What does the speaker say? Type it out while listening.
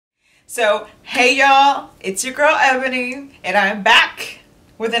So, hey y'all, it's your girl Ebony, and I'm back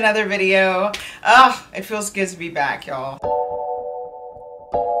with another video. It feels good to be back, y'all.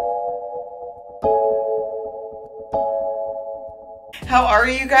 How are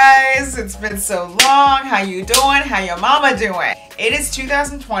you guys? It's been so long. How you doing? How your mama doing? It is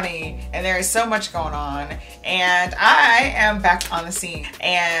 2020 and there is so much going on, and I am back on the scene,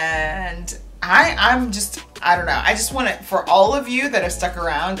 and I don't know. I just want to, for all of you that have stuck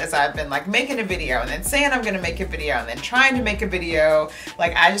around as I've been like making a video and then saying I'm going to make a video and then trying to make a video,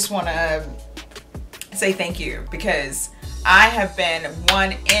 like I just want to say thank you, because I have been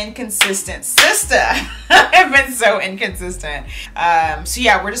one inconsistent sister. I've been so inconsistent. So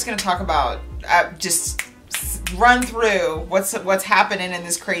yeah, we're just going to talk about, just run through what's happening in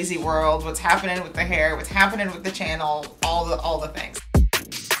this crazy world, what's happening with the hair, what's happening with the channel, all the things.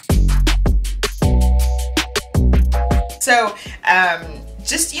 So,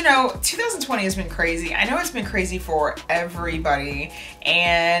 just, you know, 2020 has been crazy. I know it's been crazy for everybody.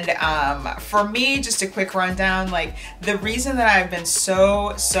 And for me, just a quick rundown, like the reason that I've been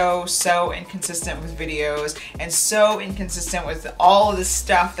so inconsistent with videos and so inconsistent with all of the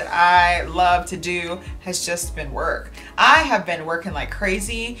stuff that I love to do has just been work. I have been working like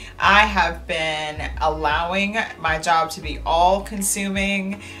crazy. I have been allowing my job to be all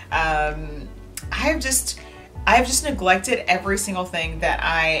consuming. I've just neglected every single thing that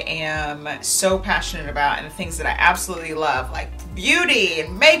I am so passionate about and the things that I absolutely love, like beauty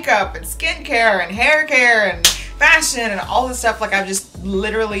and makeup and skincare and hair care and fashion and all this stuff. Like I've just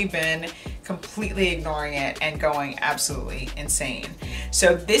literally been completely ignoring it and going absolutely insane.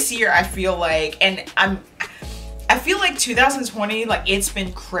 So this year I feel like, I feel like 2020, like it's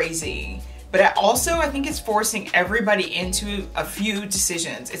been crazy. But I think it's forcing everybody into a few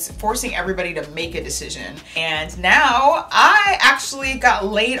decisions. It's forcing everybody to make a decision. And now I actually got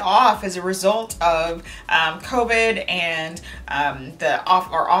laid off as a result of COVID and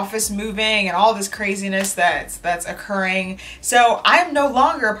our office moving and all this craziness that's occurring. So I'm no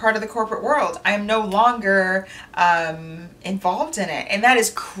longer a part of the corporate world. I am no longer involved in it. And that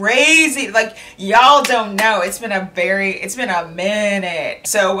is crazy. Like y'all don't know. It's been a minute.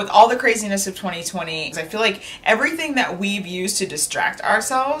 So with all the craziness of 2020, I feel like everything that we've used to distract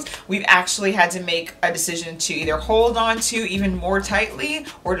ourselves, we've actually had to make a decision to either hold on to even more tightly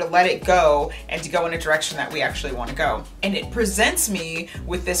or to let it go and to go in a direction that we actually want to go. And it presents me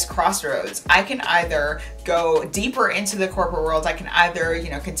with this crossroads. I can either go deeper into the corporate world. I can either, you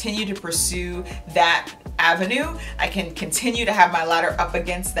know, continue to pursue that avenue. I can continue to have my ladder up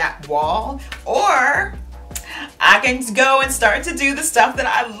against that wall, or I can go and start to do the stuff that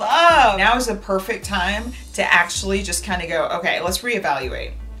I love. Now is a perfect time to actually just kind of go, okay, let's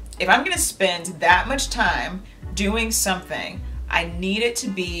reevaluate. If I'm going to spend that much time doing something, I need it to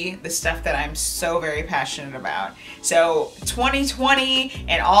be the stuff that I'm so very passionate about. So 2020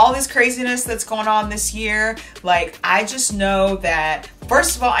 and all this craziness that's going on this year, like I just know that,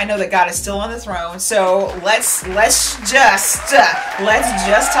 first of all, I know that God is still on the throne. So let's just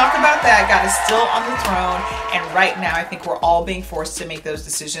talk about that. God is still on the throne, and right now I think we're all being forced to make those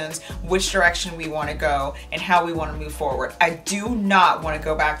decisions, which direction we want to go and how we want to move forward. I do not want to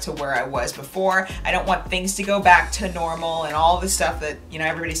go back to where I was before. I don't want things to go back to normal and all the stuff that, you know,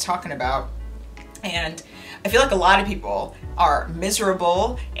 everybody's talking about. And I feel like a lot of people are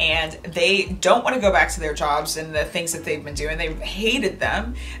miserable and they don't want to go back to their jobs and the things that they've been doing. They've hated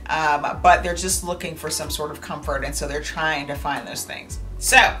them, but they're just looking for some sort of comfort, and so they're trying to find those things.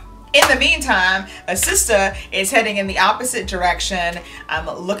 So in the meantime, a sister is heading in the opposite direction. I'm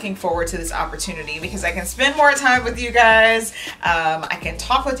looking forward to this opportunity because I can spend more time with you guys. I can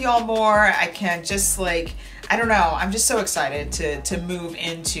talk with y'all more. I can just like, I don't know, I'm just so excited to move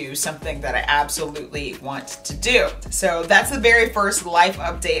into something that I absolutely want to do. So that's the very first life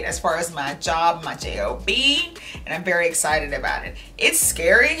update as far as my job, my job, and I'm very excited about it. It's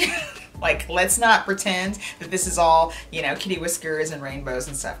scary. Like, let's not pretend that this is all, you know, kitty whiskers and rainbows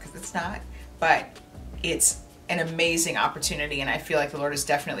and stuff, because it's not. But it's an amazing opportunity, and I feel like the Lord is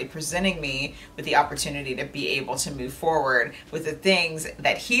definitely presenting me with the opportunity to be able to move forward with the things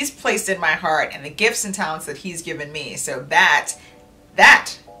that He's placed in my heart and the gifts and talents that He's given me. So that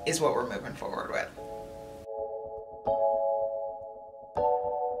is what we're moving forward with.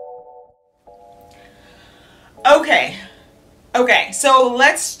 Okay, so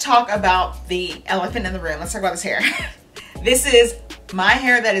let's talk about the elephant in the room. Let's talk about this hair. This is my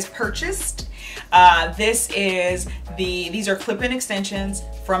hair that is purchased. These are clip-in extensions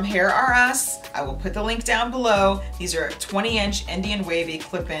from Hair R Us. I will put the link down below. These are 20-inch Indian wavy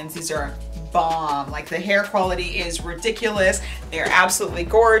clip-ins. These are bomb. Like the hair quality is ridiculous. They're absolutely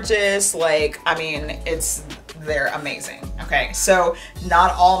gorgeous. Like, I mean, they're amazing. Okay, so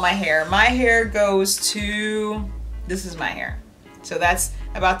not all my hair goes to, this is my hair. So that's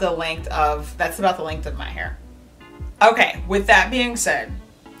about the length of my hair. Okay, with that being said,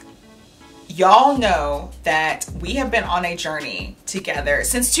 y'all know that we have been on a journey together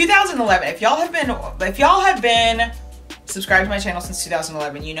since 2011. If y'all have been subscribed to my channel since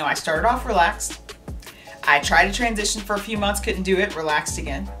 2011, you know I started off relaxed. I tried to transition for a few months, couldn't do it, relaxed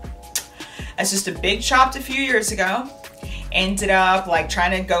again. I just a big chopped a few years ago. Ended up like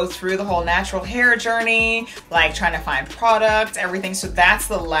trying to go through the whole natural hair journey, like trying to find products, everything. So that's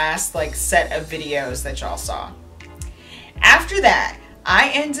the last like set of videos that y'all saw. After that, I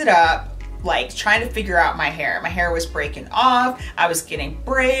ended up like trying to figure out my hair. My hair was breaking off. I was getting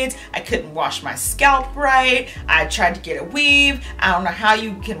braids. I couldn't wash my scalp right. I tried to get a weave. I don't know how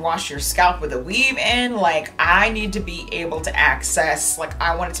you can wash your scalp with a weave in. Like, I need to be able to access, like,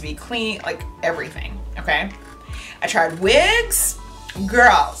 I want it to be clean, like everything, okay? I tried wigs.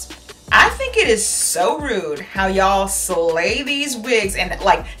 Girls, I think it is so rude how y'all slay these wigs, and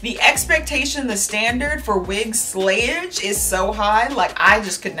like the expectation, the standard for wig slayage is so high. Like, I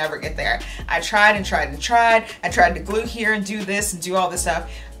just could never get there. I tried and tried and tried. I tried to glue here and do this and do all this stuff.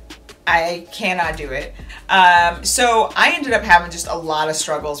 I cannot do it. So I ended up having just a lot of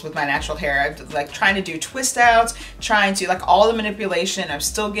struggles with my natural hair. Like trying to do twist outs, trying to like all the manipulation. I'm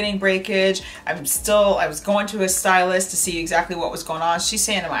still getting breakage. I was going to a stylist to see exactly what was going on. She's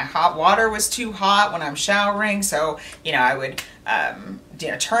saying that my hot water was too hot when I'm showering. So, you know, I would,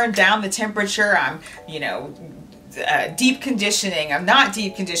 turn down the temperature. I'm, deep conditioning. I'm not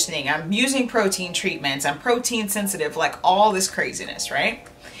deep conditioning. I'm using protein treatments. I'm protein sensitive, like all this craziness, right?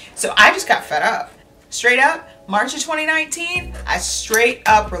 So I just got fed up. Straight up, March of 2019, I straight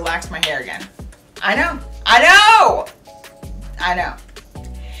up relaxed my hair again. I know.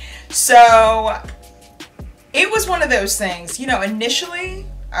 So it was one of those things, initially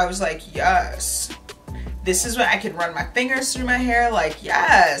I was like, yes, this is when I could run my fingers through my hair. Like,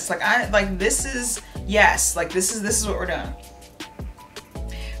 yes, this is what we're doing.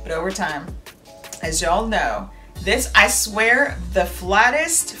 But over time, as y'all know, I swear the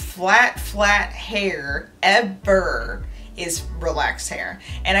flattest flat hair ever is relaxed hair.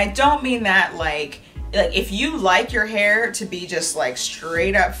 And I don't mean that like if you like your hair to be just like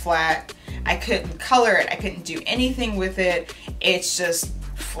straight up flat, I couldn't color it, I couldn't do anything with it. It's just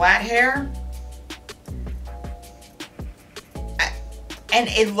flat hair. And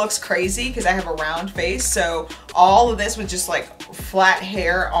it looks crazy because I have a round face. So all of this was just like flat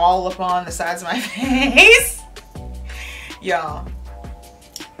hair all up on the sides of my face. Y'all,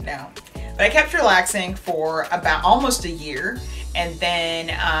 no. But I kept relaxing for about almost a year. And then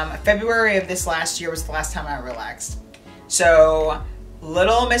February of this last year was the last time I relaxed. So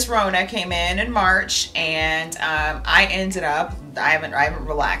little Miss Rona came in March, and I ended up, I haven't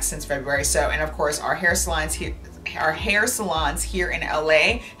relaxed since February. So, and of course our hair salons here in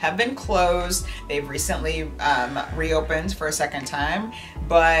LA have been closed. They've recently reopened for a second time.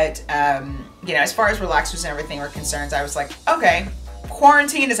 But, as far as relaxers and everything were concerned, I was like, okay,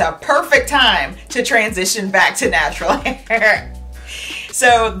 quarantine is a perfect time to transition back to natural hair.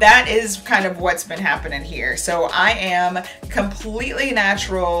 So that is kind of what's been happening here. So I am completely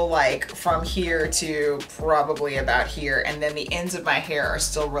natural, like from here to probably about here, and then the ends of my hair are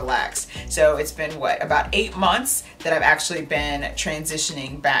still relaxed. So it's been what, about 8 months that I've actually been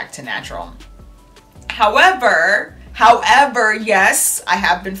transitioning back to natural. However, yes, I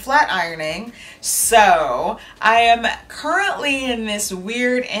have been flat ironing. So I am currently in this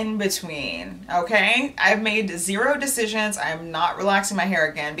weird in-between, okay? I've made 0 decisions. I'm not relaxing my hair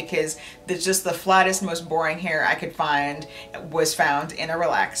again because just the flattest, most boring hair I could find was found in a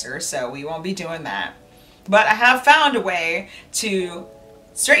relaxer. So we won't be doing that. But I have found a way to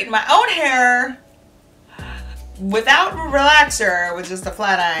straighten my own hair without a relaxer, with just a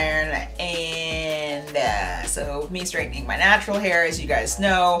flat iron. And so me straightening my natural hair, as you guys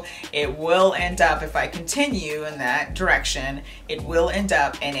know, it will end up, if I continue in that direction, it will end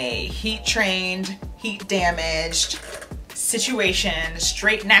up in a heat-trained, heat-damaged situation,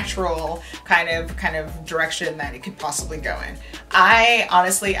 straight natural kind of direction that it could possibly go in.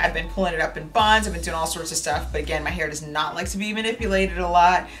 I've been pulling it up in buns, I've been doing all sorts of stuff, but again, my hair does not like to be manipulated a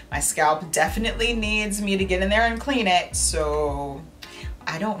lot. My scalp definitely needs me to get in there and clean it, so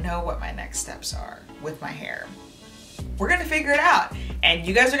I don't know what my next steps are with my hair. We're gonna figure it out, and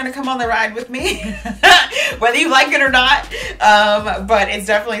you guys are gonna come on the ride with me, whether you like it or not. But it's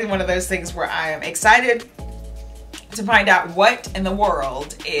definitely one of those things where I am excited to find out what in the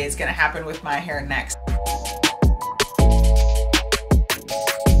world is gonna happen with my hair next.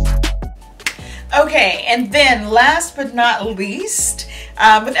 Okay, and then last but not least,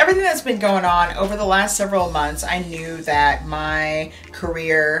 with everything that's been going on over the last several months, I knew that my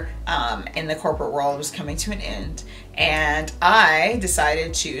career in the corporate world was coming to an end. And I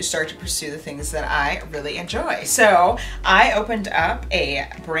decided to start to pursue the things that I really enjoy. So I opened up a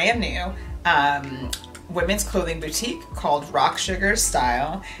brand new women's clothing boutique called Rock Sugar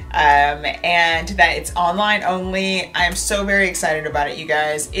Style, and that it's online only. I'm so very excited about it, you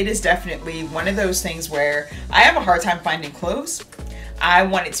guys. It is definitely one of those things where I have a hard time finding clothes. I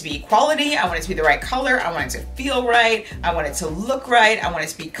want it to be quality, I want it to be the right color, I want it to feel right, I want it to look right, I want it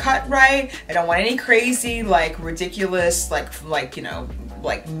to be cut right. I don't want any crazy, like ridiculous, like you know,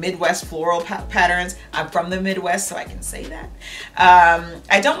 like Midwest floral patterns. I'm from the Midwest, so I can say that.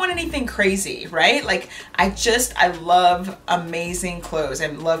 I don't want anything crazy, right? Like I love amazing clothes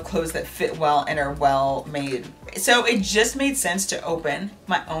and love clothes that fit well and are well made. So it just made sense to open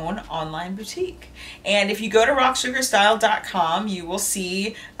my own online boutique. And if you go to rocksugarstyle.com, you will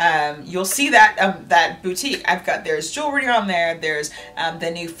see that boutique. There's jewelry on there. There's the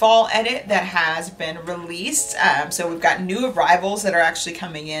new fall edit that has been released. So we've got new arrivals that are actually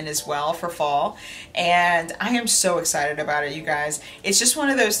coming in as well for fall. And I am so excited about it, you guys. It's just one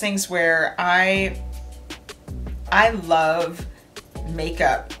of those things where I love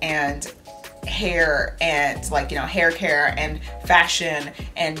makeup and hair and, like, you know, hair care and fashion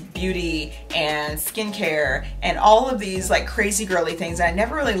and beauty and skincare and all of these like crazy girly things. I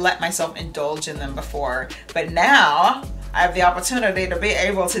never really let myself indulge in them before, but now I have the opportunity to be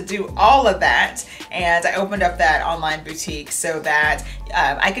able to do all of that, and I opened up that online boutique so that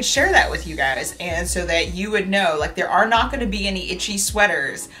I could share that with you guys, and so that you would know, like, there are not going to be any itchy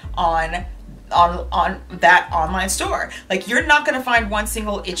sweaters on that online store. Like, you're not gonna find one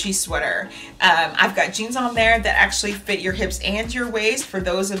single itchy sweater. I've got jeans on there that actually fit your hips and your waist for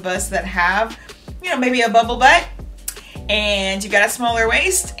those of us that have, you know, maybe a bubble butt and you got a smaller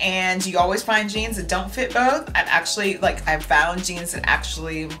waist, and you always find jeans that don't fit both. I've found jeans that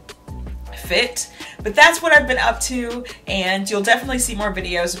actually fit. But that's what I've been up to, and you'll definitely see more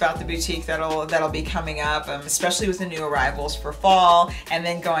videos about the boutique that'll be coming up, especially with the new arrivals for fall and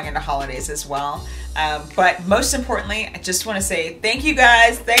then going into holidays as well. But most importantly, I just want to say thank you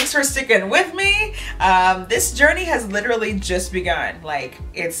guys. Thanks for sticking with me. This journey has literally just begun. Like,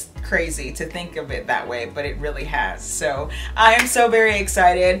 it's crazy to think of it that way, but it really has. So I am so very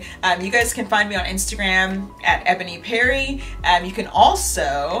excited. You guys can find me on Instagram at Ebony Perry. You can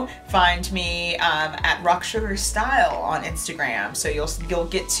also find me at Rock Sugar Style on Instagram. So you'll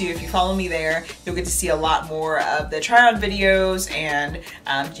get to, if you follow me there, you'll get to see a lot more of the try-on videos and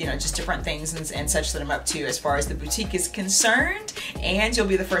you know, just different things and such that I'm up to as far as the boutique is concerned. And you'll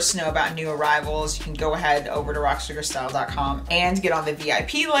be the first to know about new arrivals. You can go ahead over to rocksugarstyle.com and get on the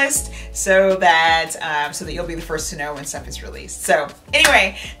VIP list so that you'll be the first to know when stuff is released. So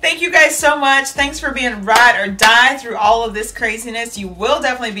anyway, thank you guys so much. Thanks for being ride or die through all of this craziness. You will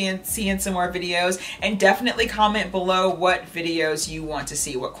definitely be seeing some more videos, and definitely comment below what videos you want to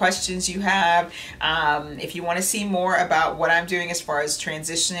see, what questions you have. If you want to see more about what I'm doing as far as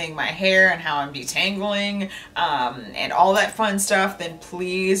transitioning my hair and how I'm detangling and all that fun stuff, then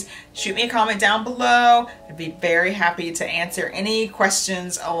please shoot me a comment down below. I'd be very happy to answer any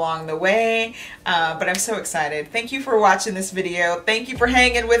questions along the way. But I'm so excited. Thank you for watching this video. Thank you for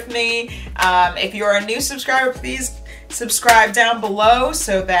hanging with me. If you're a new subscriber, please subscribe down below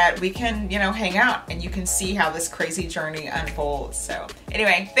so that we can, you know, hang out and you can see how this crazy journey unfolds. So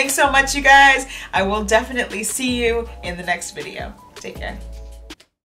anyway, thanks so much, you guys. I will definitely see you in the next video. Take care.